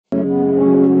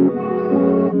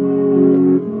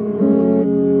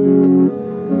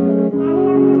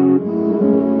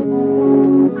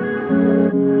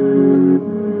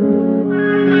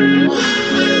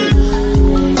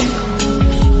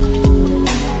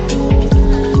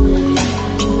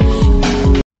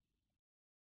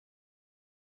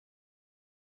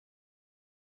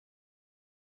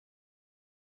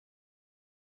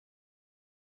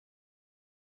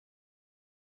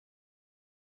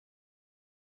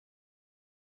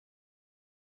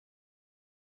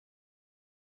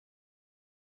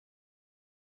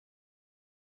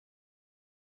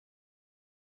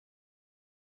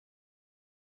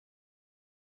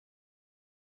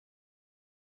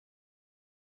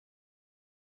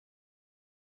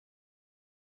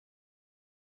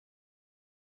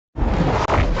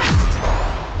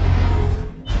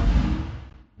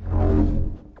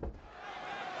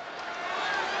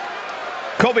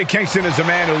Kofi Kingston is a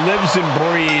man who lives and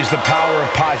breathes the power of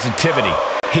positivity.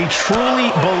 He truly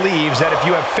believes that if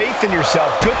you have faith in yourself,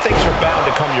 good things are bound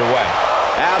to come your way.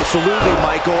 Absolutely,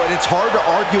 Michael, and it's hard to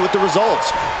argue with the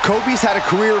results. Kofi's had a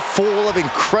career full of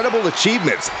incredible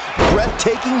achievements,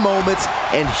 breathtaking moments,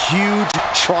 and huge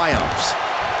triumphs.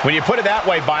 When you put it that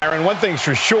way, Byron, one thing's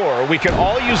for sure, we can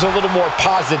all use a little more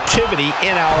positivity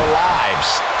in our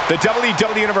lives. The WWE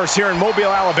Universe here in Mobile,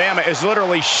 Alabama is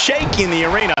literally shaking the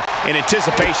arena in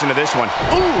anticipation of this one.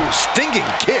 Ooh, stinging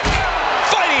kick.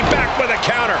 Fighting back with a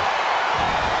counter.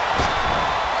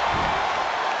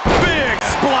 Big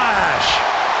splash.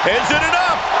 Is it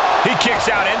enough? He kicks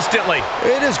out instantly.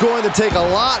 It is going to take a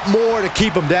lot more to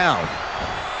keep him down.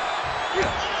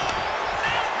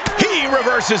 He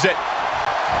reverses it.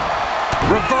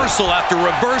 Reversal after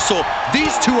reversal.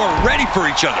 These two are ready for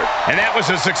each other. And that was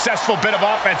a successful bit of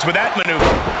offense with that maneuver.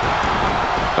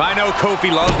 I know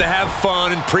Kofi loves to have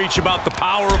fun and preach about the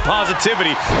power of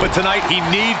positivity, but tonight he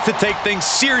needs to take things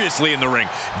seriously in the ring.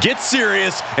 Get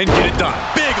serious and get it done.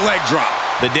 Big leg drop.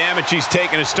 The damage he's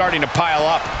taken is starting to pile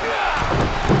up.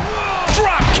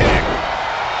 Drop kick.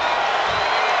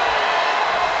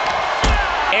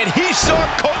 And he saw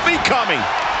Kofi coming.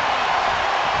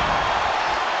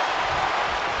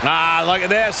 Ah, look at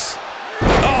this.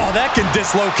 Oh, that can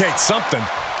dislocate something.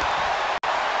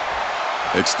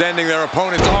 Extending their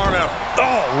opponent's arm out.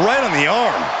 Oh, right on the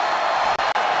arm.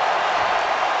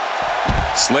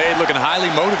 Slade looking highly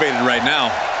motivated right now.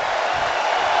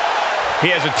 He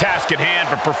has a task at hand,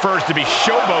 but prefers to be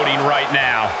showboating right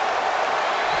now.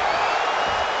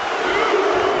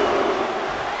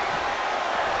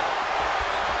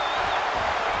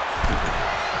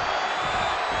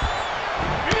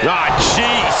 Ah,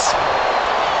 jeez.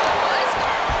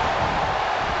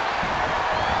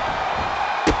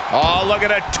 Oh, look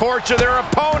at it, torture their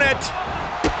opponent.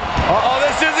 Uh-oh,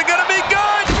 this isn't going to be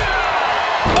good.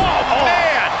 Oh,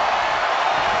 man.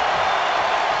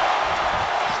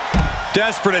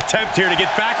 Desperate attempt here to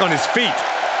get back on his feet.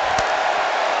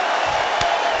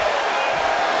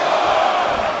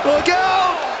 Look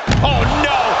out! Oh,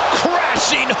 no.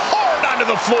 Crashing hard onto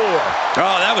the floor.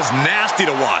 Oh, that was nasty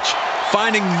to watch.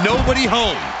 Finding nobody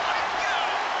home.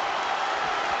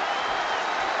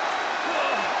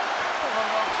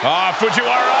 Fujiwara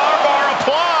armbar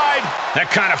applied.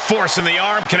 That kind of force in the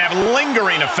arm can have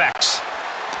lingering effects.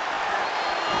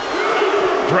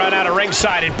 Run out of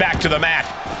ringside and back to the mat.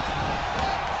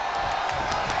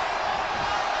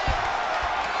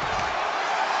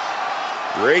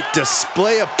 Great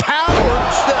display of power.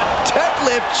 The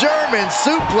deadlift German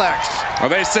suplex.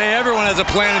 Well, they say everyone has a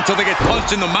plan until they get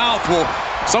punched in the mouth. Well,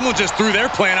 someone just threw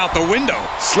their plan out the window.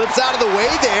 Slips out of the way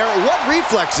there. What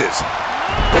reflexes?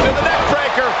 To the neck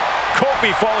breaker.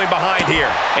 Kofi falling behind here.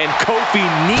 And Kofi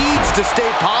needs to stay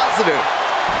positive.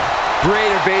 Great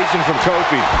evasion from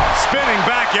Kofi. Spinning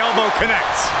back elbow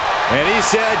connects. And he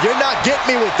said, "You're not getting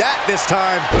me with that this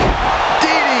time."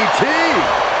 DDT.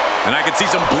 And I can see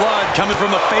some blood coming from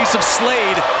the face of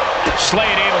Slade.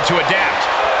 Slade able to adapt.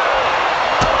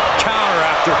 Counter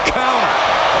after counter.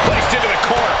 Placed into the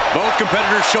corner. Both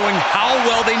competitors showing how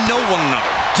well they know one another.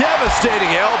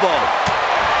 Devastating elbow.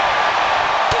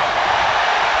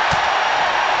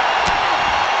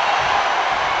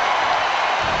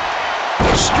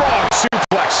 Strong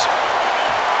suplex.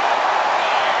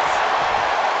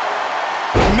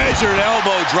 Measured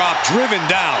elbow drop driven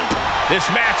down. This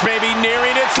match may be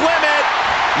nearing its limit.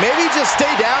 Maybe just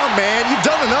stay down, man. You've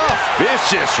done enough.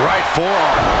 Vicious right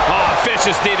forearm. Oh,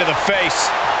 vicious knee to the face.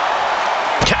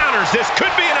 Counters. This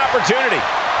could be an opportunity.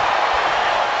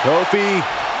 Kofi.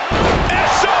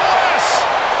 SOS!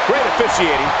 Great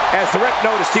officiating as the ref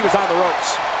noticed he was on the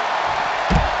ropes.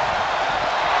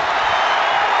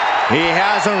 He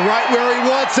has him right where he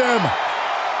wants him.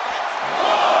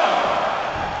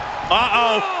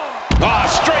 Uh-oh. Oh,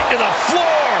 straight to the floor.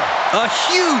 A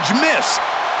huge miss.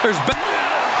 There's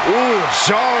Ooh,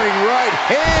 jarring right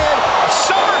hand.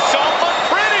 Somersault, but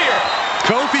prettier.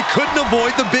 Kofi couldn't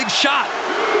avoid the big shot.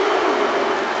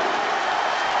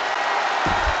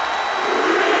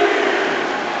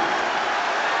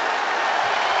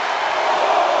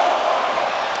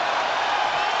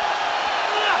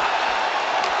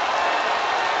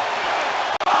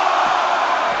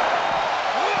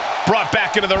 Brought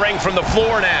back into the ring from the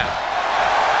floor now.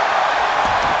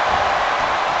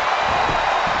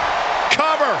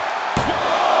 Cover.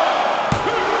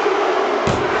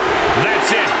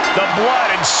 That's it. The blood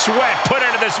and sweat put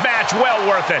into this match. Well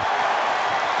worth it.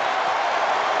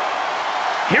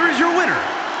 Here is your winner,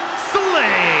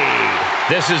 Slade.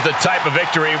 This is the type of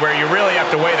victory where you really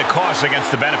have to weigh the costs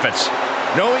against the benefits.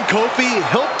 Knowing Kofi,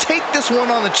 he'll take this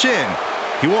one on the chin.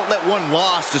 He won't let one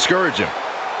loss discourage him.